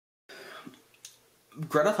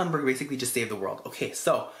Greta Thunberg basically just saved the world. Okay,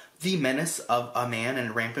 so the menace of a man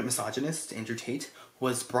and rampant misogynist, Andrew Tate,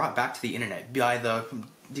 was brought back to the internet by the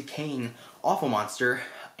decaying awful monster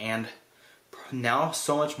and now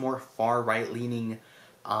so much more far right-leaning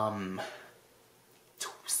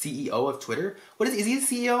CEO of Twitter. What is he the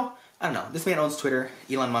CEO? I don't know. This man owns Twitter.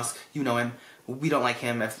 Elon Musk, you know him. We don't like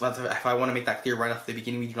him. If I want to make that clear right off the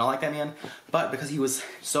beginning, we do not like that man. But because he was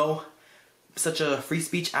such a free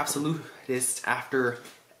speech absolutist after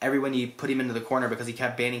everyone, he put him into the corner because he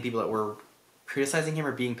kept banning people that were criticizing him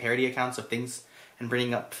or being parody accounts of things and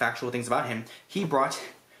bringing up factual things about him, he brought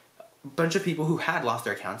a bunch of people who had lost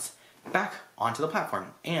their accounts back onto the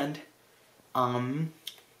platform. And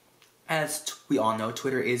as we all know,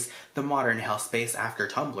 Twitter is the modern hell space after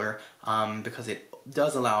Tumblr, because it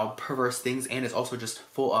does allow perverse things and is also just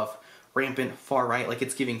full of rampant far right, like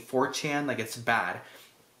it's giving 4chan, like it's bad.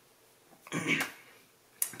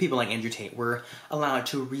 People like Andrew Tate were allowed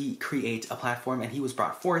to recreate a platform and he was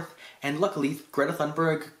brought forth, and luckily Greta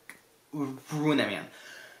Thunberg ruined that man.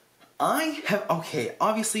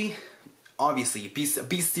 Obviously, be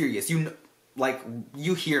serious. You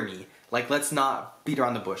hear me. Like, let's not beat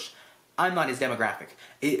around the bush. I'm not his demographic.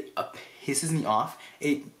 It pisses me off.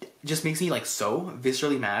 It just makes me like so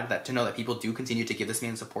viscerally mad that to know that people do continue to give this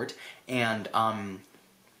man support. And I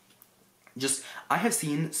have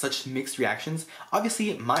seen such mixed reactions.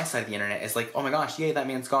 Obviously, my side of the internet is like, oh my gosh, yay, that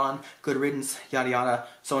man's gone, good riddance, yada yada,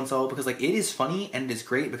 so and so, because like it is funny and it is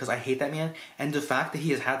great because I hate that man, and the fact that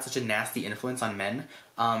he has had such a nasty influence on men,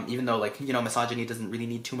 even though like, you know, misogyny doesn't really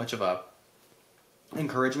need too much of a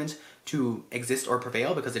encouragement to exist or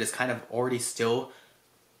prevail because it is kind of already still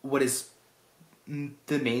what is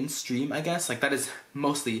the mainstream, I guess. Like that is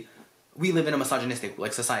mostly, we live in a misogynistic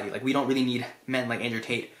like society. Like we don't really need men like Andrew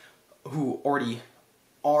Tate who already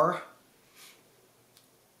are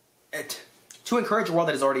to encourage a world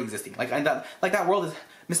that is already existing. Like that world is,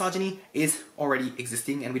 misogyny is already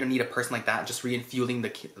existing, and we don't need a person like that just re-fueling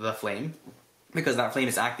the flame, because that flame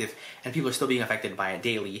is active and people are still being affected by it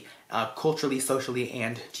daily, culturally, socially,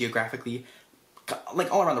 and geographically,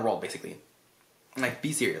 like all around the world basically. Like,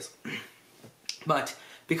 be serious. But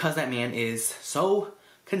because that man is so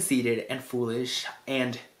conceited and foolish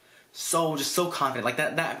and just so confident, like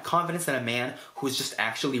that confidence that a man who's just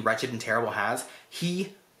actually wretched and terrible has, oh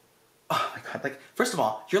my god, like, first of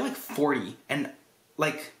all, you're like 40 and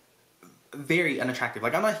like very unattractive.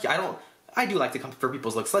 Like I do like to come for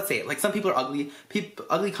people's looks. Let's say it. Like, some people are ugly.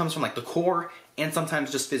 Ugly comes from like the core and sometimes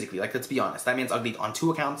just physically. Like, let's be honest. That man's ugly on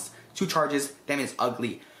 2 accounts, 2 charges. That man's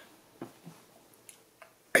ugly.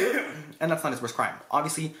 And that's not his worst crime.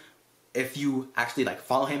 Obviously, if you actually like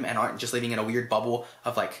follow him and aren't just living in a weird bubble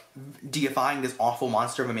of like deifying this awful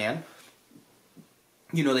monster of a man,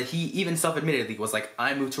 you know that he even self-admittedly was like,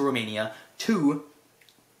 I moved to Romania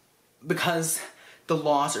because the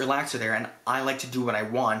laws or lax are there and I like to do what I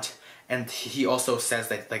want. And he also says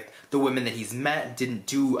that like the women that he's met didn't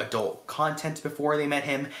do adult content before they met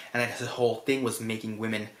him, and that his whole thing was making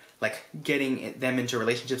women, like getting them into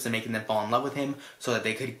relationships and making them fall in love with him so that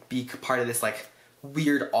they could be part of this like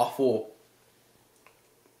weird, awful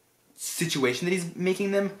situation that he's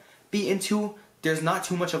making them be into. There's not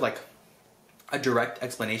too much of like a direct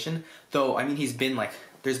explanation, though. I mean,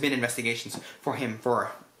 there's been investigations for him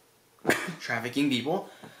for trafficking people,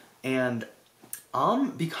 and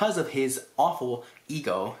because of his awful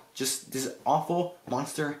ego, just this awful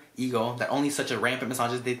monster ego that only such a rampant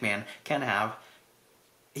misogynistic man can have,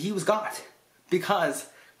 he was got. Because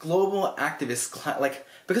global activists,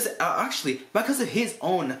 because of his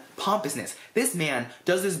own pompousness, this man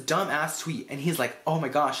does this dumb-ass tweet, and he's like, oh my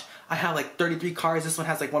gosh, I have like 33 cars, this one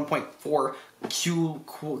has like 1.4 Q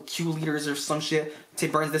liters or some shit,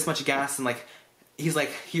 it burns this much gas, and like, he's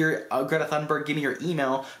like, here, Greta Thunberg, give me your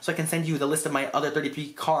email so I can send you the list of my other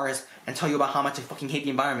 33 cars and tell you about how much I fucking hate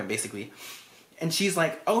the environment, basically. And she's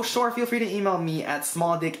like, oh sure, feel free to email me at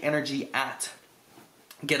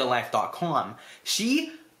smalldickenergy@getalife.com.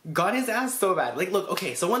 She got his ass so bad. Like, look,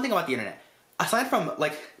 okay, so one thing about the internet, aside from,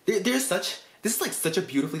 like, this is like such a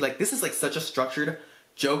beautifully, like, this is like such a structured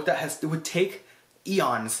joke that would take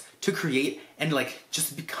eons to create and like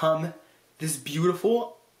just become this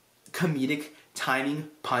beautiful comedic timing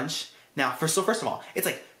punch. Now, first of all, it's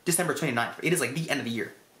like December 29th. It is like the end of the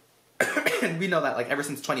year. And we know that like ever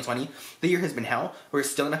since 2020, the year has been hell. We're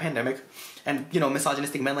still in a pandemic. And, you know,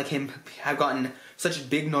 misogynistic men like him have gotten such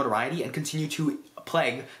big notoriety and continue to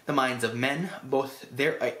plague the minds of men, both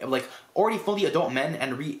their, like, already fully adult men,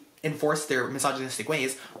 and reinforce their misogynistic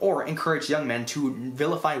ways, or encourage young men to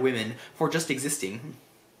vilify women for just existing.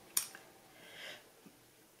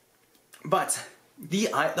 But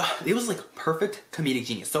it was like perfect comedic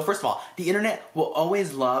genius. So first of all, the internet will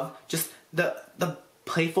always love just the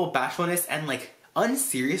playful bashfulness and like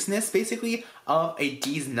unseriousness basically of a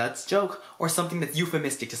D's nuts joke or something that's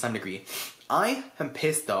euphemistic to some degree. I am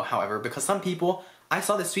pissed though, however, because some people, I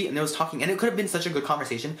saw this tweet and it was talking, and it could have been such a good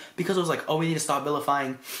conversation because it was like, oh, we need to stop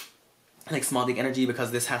vilifying like small dick energy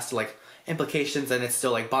because this has to like implications and it's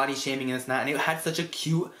still like body shaming and this and that, and it had such a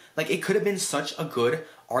cute, like it could have been such a good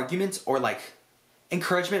argument or like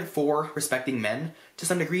encouragement for respecting men to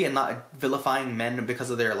some degree and not vilifying men because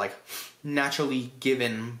of their like naturally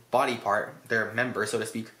given body part, their member, so to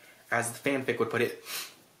speak, as the fanfic would put it.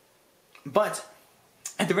 But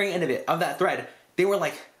at the very end of it, of that thread, they were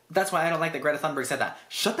like, that's why I don't like that Greta Thunberg said that.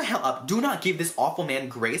 Shut the hell up. Do not give this awful man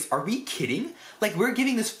grace. Are we kidding? Like, we're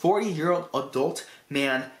giving this 40-year-old adult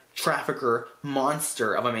man, trafficker,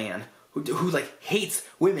 monster of a man who like hates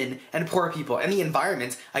women and poor people and the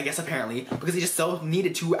environment, I guess apparently, because he just so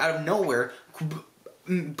needed to, out of nowhere,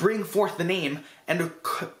 bring forth the name and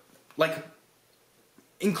like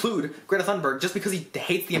include Greta Thunberg just because he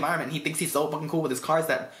hates the environment and he thinks he's so fucking cool with his cars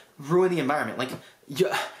that ruin the environment. Like,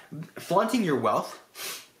 flaunting your wealth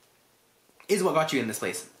is what got you in this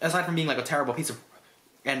place. Aside from being like a terrible piece of,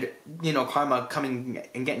 and you know, karma coming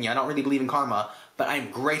and getting you. I don't really believe in karma, but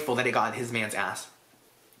I'm grateful that it got his man's ass.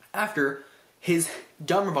 After his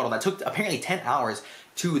dumb rebuttal that took apparently 10 hours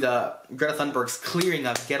to the Greta Thunberg's clearing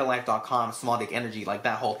of getalife.com, small dick energy, like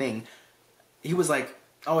that whole thing, he was like,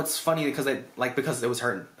 oh, it's funny because because it was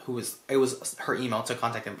her her email to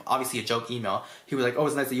contact him. Obviously a joke email. He was like, oh,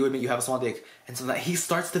 it's nice that you admit you have a small dick. And so that he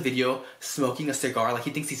starts the video smoking a cigar, like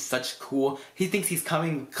he thinks he's such cool. He thinks he's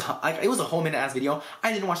coming, it was a whole minute ass video.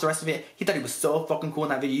 I didn't watch the rest of it. He thought he was so fucking cool in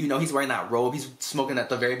that video. You know, he's wearing that robe. He's smoking at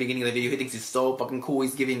the very beginning of the video. He thinks he's so fucking cool.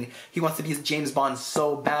 He wants to be James Bond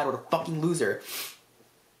so bad. What a fucking loser.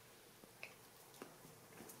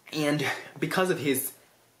 And because of his,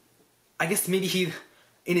 I guess maybe he,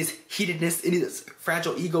 in his heatedness, in his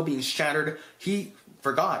fragile ego being shattered, he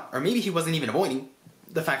forgot, or maybe he wasn't even avoiding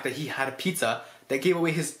the fact that he had a pizza that gave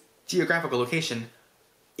away his geographical location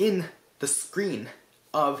in the screen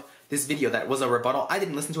of this video that was a rebuttal. I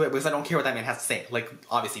didn't listen to it because I don't care what that man has to say. Like,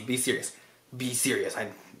 obviously, be serious. Be serious.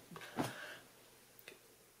 And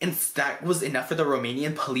that was enough for the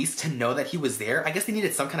Romanian police to know that he was there. I guess they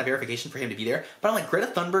needed some kind of verification for him to be there. But I'm like, Greta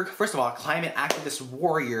Thunberg, first of all, climate activist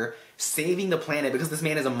warrior, saving the planet because this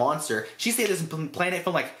man is a monster. She saved this planet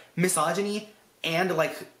from like misogyny and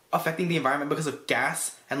like affecting the environment because of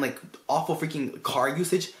gas and like awful freaking car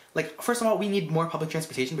usage. Like, first of all, we need more public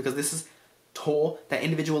transportation because this is toll that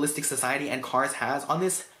individualistic society and cars has on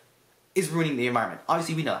this is ruining the environment.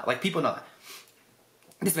 Obviously, we know that. Like, people know that.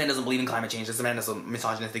 This man doesn't believe in climate change. This man is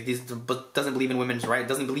misogynistic. But doesn't believe in women's rights.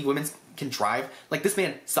 Doesn't believe women can drive. Like, this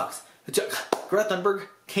man sucks. Greta Thunberg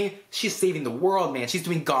she's saving the world, man. She's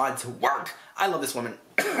doing God's work. I love this woman.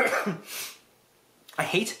 I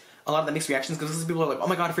hate a lot of the mixed reactions because people are like, oh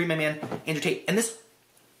my god, free my man, Andrew Tate. And this,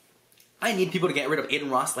 I need people to get rid of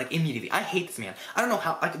Aiden Ross, like, immediately. I hate this man. I don't know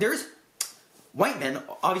how, like, there's white men,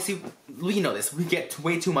 obviously, we know this. We get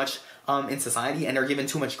way too much in society and are given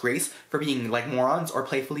too much grace for being like morons or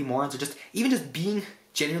playfully morons or just even just being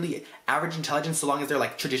generally average intelligence so long as they're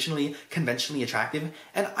like traditionally, conventionally attractive.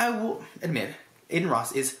 And I will admit, Aiden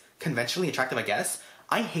Ross is conventionally attractive, I guess.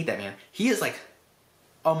 I hate that man. He is like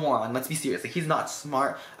a moron, let's be serious. Like, he's not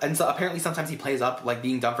smart. And so apparently sometimes he plays up like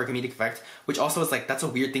being dumb for comedic effect, which also is like, that's a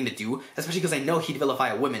weird thing to do, especially because I know he'd vilify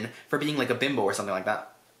a woman for being like a bimbo or something like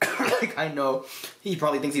that. Like, I know he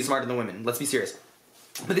probably thinks he's smarter than women. Let's be serious.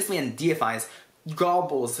 But this man deifies,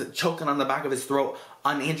 gobbles, choking on the back of his throat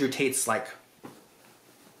on Andrew Tate's, like,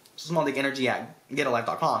 small dick energy at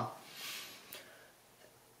getalife.com.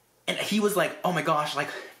 And he was like, oh my gosh, like,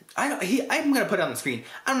 I'm gonna put it on the screen.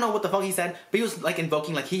 I don't know what the fuck he said, but he was, like,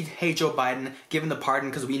 invoking, like, he'd hate Joe Biden, give him the pardon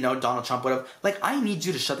because we know Donald Trump would have. Like, I need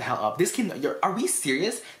you to shut the hell up. Are we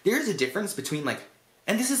serious? There's a difference between, like,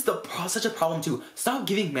 and this is such a problem too. Stop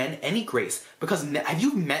giving men any grace. Because have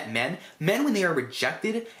you met men? Men, when they are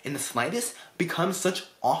rejected in the slightest, become such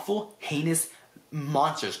awful, heinous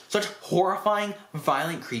monsters. Such horrifying,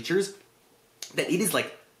 violent creatures that it is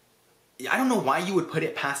like, I don't know why you would put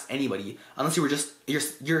it past anybody unless you were just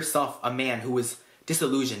yourself a man who was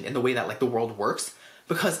disillusioned in the way that like the world works.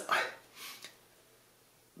 Because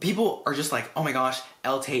people are just like, oh my gosh,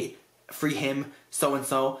 L Tate, free him,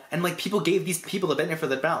 so-and-so. And, like, people gave these people the benefit of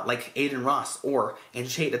the doubt, like Aiden Ross or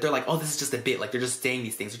Andrew Tate, that they're like, oh, this is just a bit. Like, they're just saying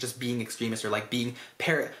these things. They're just being extremists or, like, being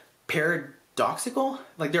paradoxical.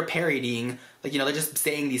 Like, they're parodying. Like, you know, they're just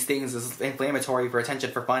saying these things as inflammatory for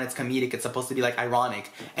attention, for fun. It's comedic. It's supposed to be, like,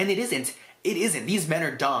 ironic. And it isn't. it isn't. These men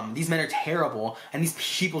are dumb. These men are terrible. And these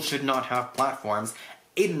people should not have platforms.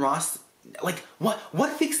 Aiden Ross, like, what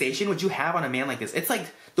fixation would you have on a man like this? It's like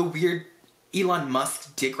the weird Elon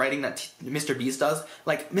Musk dick writing that Mr. Beast does.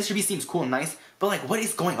 Like, Mr. Beast seems cool and nice, but like, what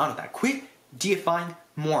is going on with that? Quit deifying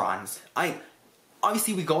morons.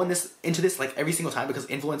 Obviously we go into this like every single time because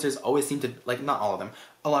influencers always seem to, like, not all of them,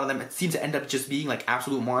 a lot of them seem to end up just being like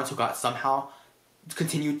absolute morons who got somehow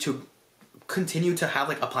continue to have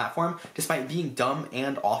like a platform despite being dumb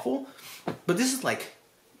and awful. But this is like,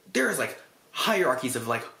 there's like hierarchies of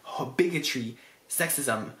like bigotry,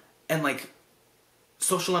 sexism, and like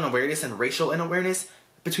social unawareness and racial unawareness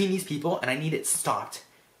between these people, and I need it stopped.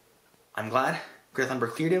 I'm glad Greta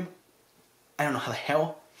Thunberg cleared him. I don't know how the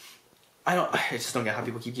hell. I just don't get how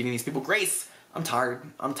people keep giving these people grace. I'm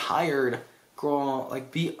tired. Girl,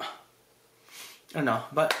 like, I don't know,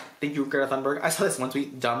 but thank you, Greta Thunberg. I saw this one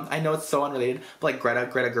tweet, dumb. I know it's so unrelated, but like Greta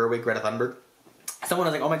Gerwig, Greta Thunberg. Someone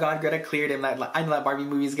was like, oh my god, Greta cleared him, I know that Barbie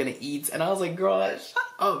movie is gonna eat. And I was like, girl, shut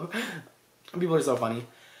up. People are so funny.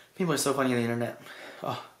 People are so funny on the internet.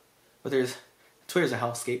 Oh, but Twitter's a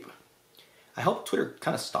hellscape. I hope Twitter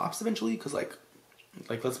kind of stops eventually, because like,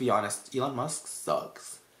 let's be honest, Elon Musk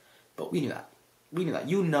sucks. But we knew that.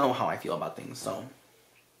 You know how I feel about things, so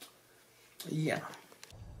yeah.